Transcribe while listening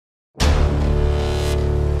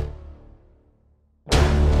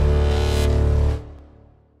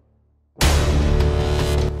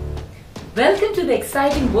Welcome to the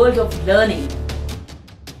exciting world of learning.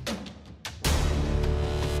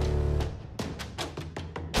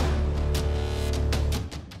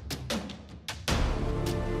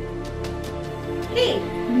 Hey,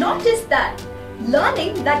 not just that.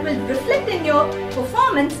 Learning that will reflect in your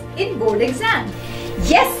performance in board exam.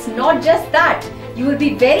 Yes, not just that. You will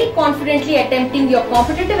be very confidently attempting your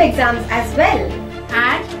competitive exams as well.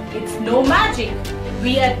 And it's no magic.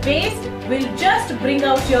 We at BASE will just bring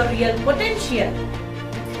out your real potential.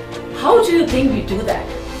 How do you think we do that?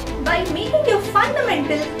 By making your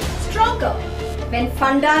fundamentals stronger. When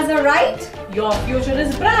fundas are right, your future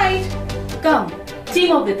is bright. Come,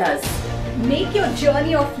 team up with us. Make your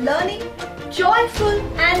journey of learning joyful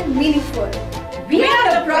and meaningful. We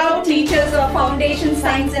are the proud teachers of Foundation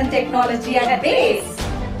Science and Technology at BASE.